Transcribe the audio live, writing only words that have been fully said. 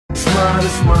It's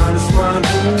mine,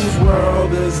 whose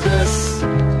world is this?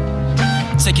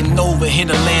 Taking over, hit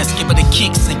the landscape of the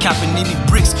kicks and copping any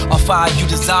bricks. Or fire you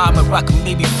desire, but rock and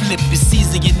maybe flip. It's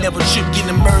easy, you never trip, get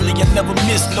them early, you never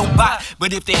miss no bite.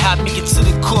 But if they hot, make it to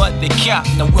the court, they cap.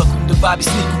 Now welcome to Bobby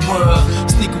Sneaker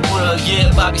World. Sneaker World,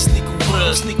 yeah, Bobby Sneaker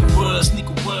World. Sneaker World,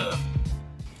 Sneaker World.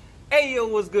 Hey yo,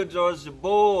 what's good, George? It's your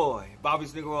boy, Bobby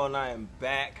Sneaker World, and I am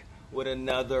back with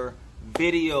another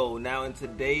video. Now in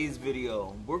today's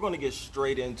video, we're gonna get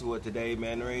straight into it today,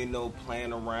 man. There ain't no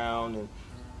playing around and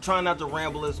trying not to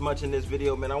ramble as much in this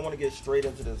video, man. I want to get straight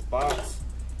into this box.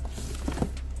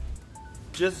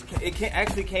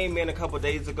 Actually came in a couple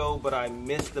days ago, but I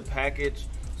missed the package,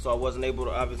 so I wasn't able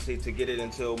to obviously to get it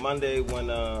until Monday when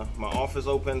my office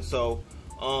opened. So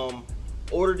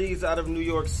ordered these out of New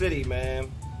York City,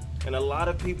 man, and a lot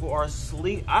of people are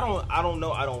asleep. I don't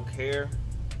know, I don't care.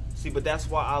 See, but that's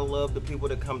why I love the people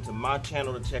that come to my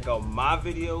channel to check out my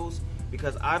videos,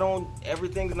 because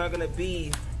everything's not gonna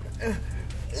be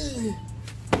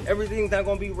everything's not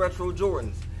gonna be retro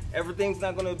Jordans. Everything's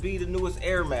not gonna be the newest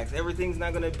Air Max. Everything's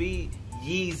not gonna be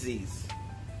Yeezys.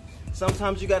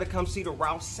 Sometimes you gotta come see the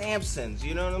Ralph Sampsons,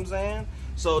 you know what I'm saying?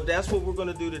 So that's what we're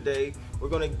gonna do today. We're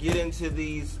gonna get into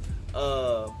these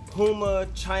Puma,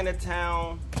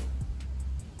 Chinatown,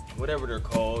 whatever they're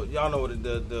called. Y'all know what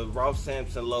the Ralph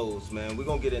Sampson lows, man. We're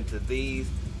gonna get into these,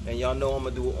 and y'all know I'm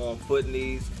gonna do it on foot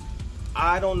knees.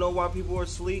 I don't know why people are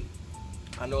asleep.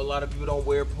 I know a lot of people don't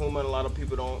wear Puma and a lot of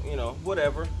people don't, you know,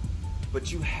 whatever.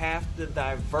 But you have to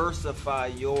diversify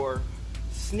your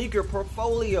sneaker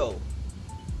portfolio.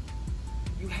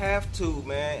 You have to,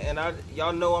 man. And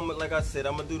y'all know like I said,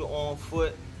 I'm gonna do the on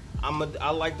foot. I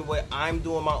like the way I'm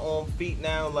doing my own feet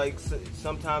now. Like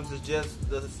sometimes it's just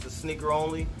the sneaker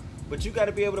only, but you got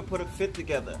to be able to put a fit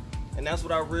together. And that's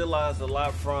what I realized a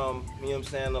lot from, you know what I'm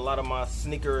saying, a lot of my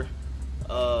sneaker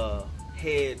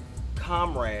head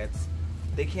comrades.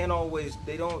 They can't always,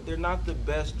 they're not the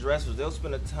best dressers. They'll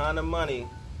spend a ton of money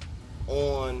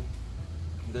on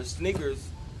their sneakers,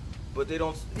 but you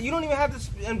don't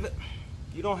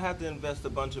have to invest a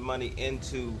bunch of money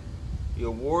into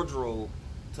your wardrobe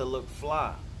to look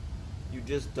fly. You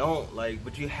just don't,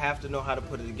 but you have to know how to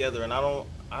put it together. And I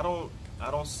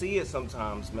don't see it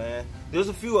sometimes, man. There's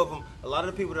a few of them. A lot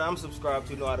of the people that I'm subscribed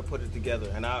to know how to put it together,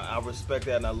 and I respect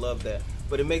that and I love that.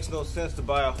 But it makes no sense to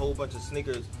buy a whole bunch of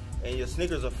sneakers and your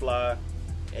sneakers are fly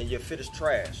and your fit is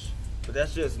trash. But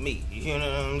that's just me, you know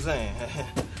what I'm saying?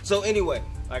 So anyway,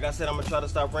 like I said, I'm gonna try to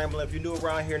stop rambling. If you're new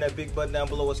around here and that big button down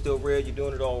below is still red, you're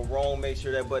doing it all wrong. Make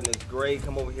sure that button is gray.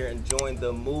 Come over here and join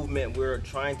the movement. We're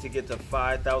trying to get to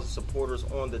 5,000 supporters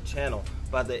on the channel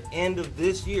by the end of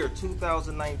this year,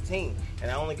 2019. And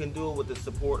I only can do it with the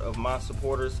support of my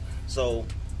supporters. So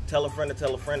tell a friend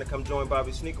to come join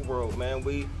Bobby Sneaker World, man.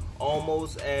 We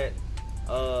almost at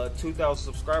 2,000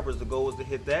 subscribers. The goal is to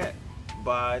hit that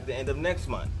by the end of next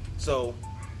month. So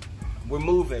we're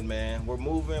moving, man. We're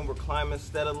moving. We're climbing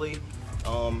steadily.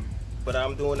 But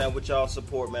I'm doing that with y'all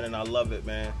support, man, and I love it,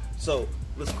 man. So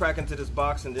let's crack into this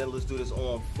box and then let's do this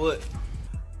on foot.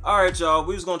 All right, y'all.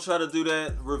 We was gonna try to do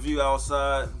that review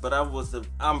outside, but I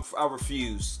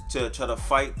refused to try to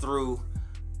fight through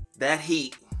that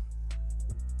heat.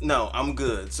 No, I'm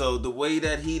good. So the way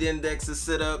that heat index is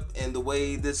set up and the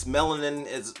way this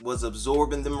melanin was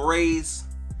absorbing them rays,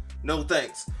 no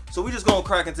thanks. So we just gonna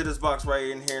crack into this box right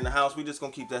in here in the house. We just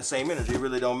gonna keep that same energy. It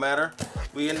really don't matter.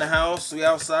 We in the house, we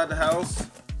outside the house.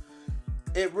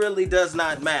 It really does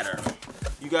not matter.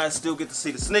 You guys still get to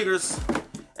see the sneakers,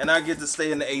 and I get to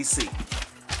stay in the AC.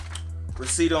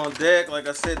 Receipt on deck. Like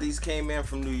I said, these came in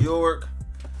from New York,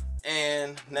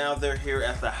 and now they're here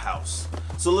at the house.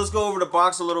 So let's go over the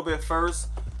box a little bit first.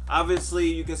 Obviously,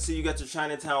 you can see you got your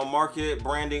Chinatown Market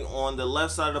branding on the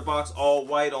left side of the box, all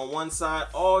white on one side,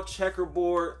 all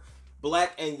checkerboard,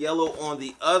 black and yellow on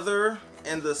the other.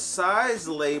 And the size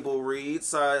label reads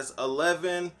size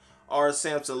 11, R.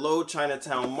 Sampson Low,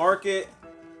 Chinatown Market,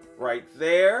 right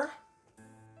there.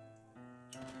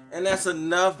 And that's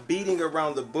enough beating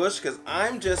around the bush, because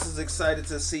I'm just as excited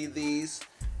to see these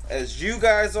as you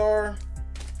guys are.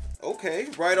 Okay,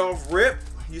 right off rip,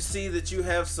 you see that you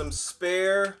have some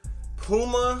spare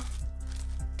Puma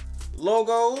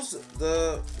logos,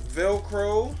 the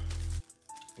Velcro.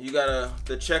 You got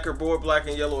the checkerboard black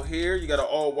and yellow here. You got an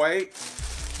all white.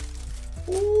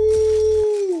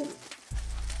 Ooh.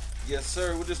 Yes,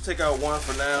 sir. We'll just take out one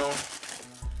for now.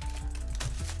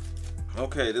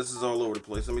 Okay, this is all over the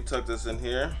place. Let me tuck this in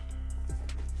here.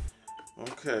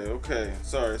 Okay.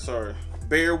 Sorry.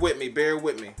 Bear with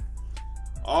me.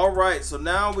 All right, so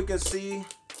now we can see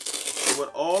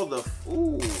what all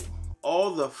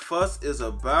the fuss is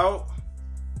about.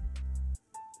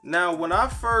 Now, when I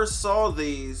first saw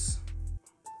these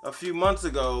a few months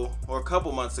ago, or a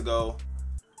couple months ago,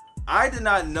 I did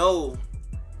not know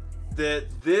that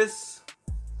this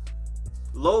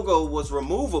logo was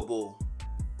removable.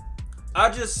 I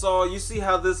just saw, you see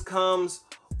how this comes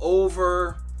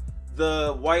over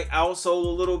the white outsole a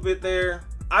little bit there?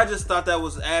 I just thought that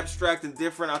was abstract and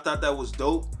different. I thought that was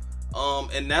dope.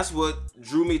 And that's what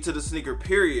drew me to the sneaker,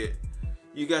 period.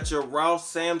 You got your Ralph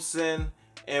Sampson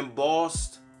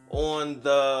embossed on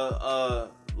the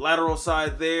lateral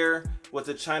side there with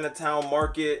the Chinatown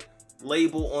Market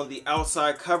label on the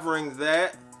outside covering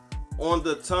that. On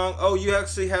the tongue, oh, you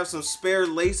actually have some spare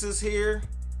laces here.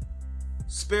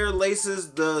 Spare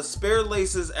laces. The spare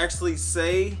laces actually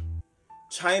say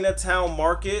Chinatown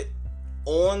Market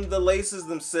on the laces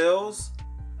themselves,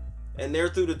 and they're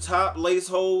through the top lace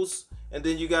holes. And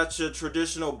then you got your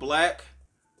traditional black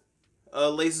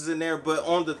laces in there, but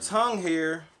on the tongue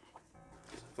here,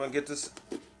 if I can get this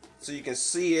so you can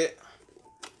see it,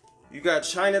 you got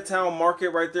Chinatown Market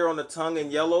right there on the tongue in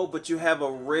yellow, but you have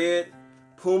a red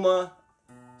Puma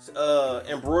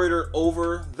embroidered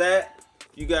over that.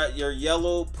 You got your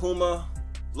yellow Puma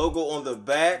logo on the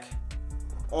back.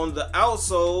 On the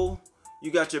outsole,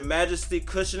 you got your Majesty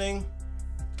cushioning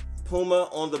Puma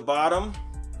on the bottom,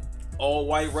 all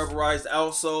white rubberized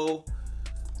outsole.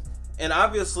 And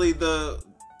obviously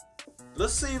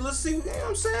let's see, you know what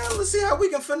I'm saying? Let's see how we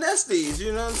can finesse these,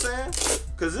 you know what I'm saying?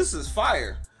 Cause this is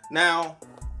fire. Now,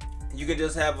 you can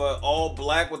just have a all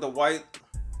black with a white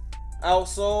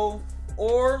outsole,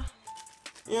 or,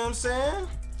 you know what I'm saying?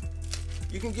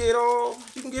 You can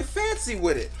get fancy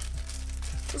with it.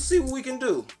 Let's see what we can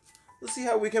do. Let's see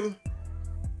how we can,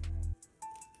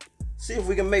 see if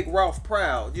we can make Ralph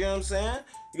proud, you know what I'm saying?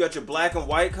 You got your black and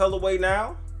white colorway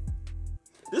now.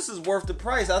 This is worth the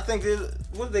price. I think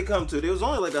what did they come to? It was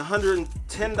only like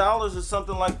 $110 or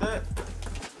something like that.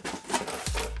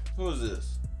 What is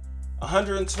this?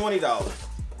 $120.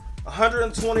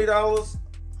 $120.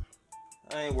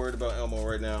 I ain't worried about Elmo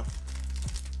right now.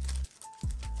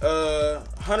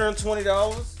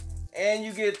 $120, and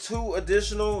you get 2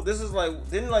 additional. This is like,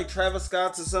 didn't like Travis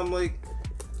Scott's or something like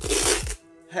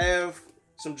have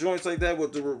some joints like that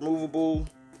with the removable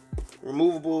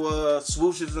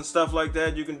swooshes and stuff like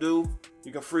that. You can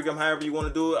freak them however you want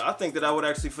to do it. I think that I would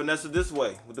actually finesse it this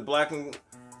way with the black and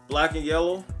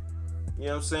yellow. You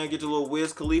know what I'm saying? Get your little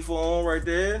Wiz Khalifa on right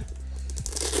there.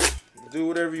 Do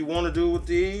whatever you want to do with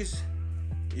these.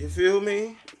 You feel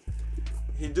me?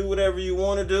 You do whatever you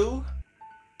want to do.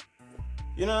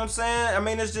 You know what I'm saying? I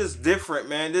mean, it's just different,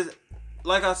 man. This,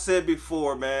 like I said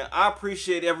before, man, I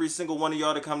appreciate every single one of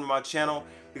y'all to come to my channel,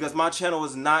 because my channel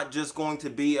is not just going to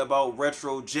be about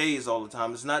retro J's all the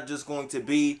time. It's not just going to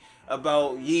be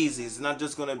about Yeezys. It's not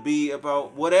just going to be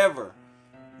about whatever.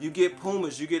 You get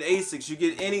Pumas, you get Asics, you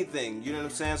get anything. You know what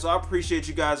I'm saying? So I appreciate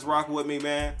you guys rocking with me,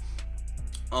 man.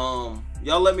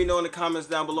 Y'all let me know in the comments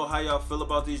down below how y'all feel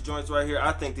about these joints right here.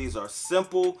 I think these are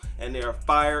simple, and they are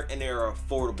fire, and they are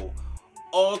affordable.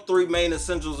 All 3 main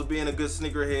essentials of being a good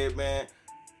sneakerhead, man.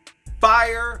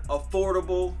 Fire,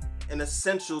 affordable, and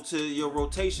essential to your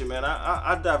rotation, man.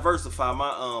 I diversify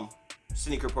my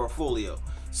sneaker portfolio.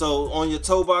 So on your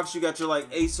toe box, you got your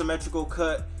like asymmetrical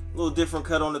cut, a little different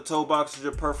cut on the toe box with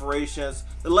your perforations.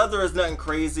 The leather is nothing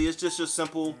crazy. It's just your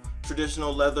simple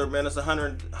traditional leather, man. It's a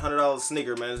 $100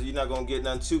 sneaker, man. So you're not gonna get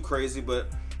nothing too crazy, but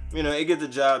you know, it get the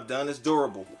job done. It's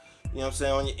durable. You know what I'm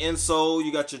saying? On your insole,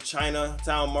 you got your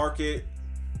Chinatown Market,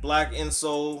 black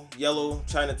insole, yellow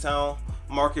Chinatown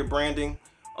Market branding.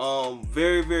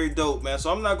 Very, very dope, man.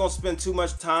 So I'm not gonna spend too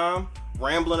much time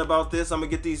rambling about this. I'm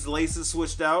gonna get these laces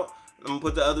switched out. I'm gonna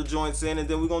put the other joints in, and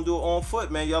then we're gonna do it on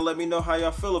foot, man. Y'all let me know how y'all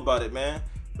feel about it, man.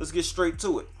 Let's get straight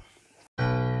to it.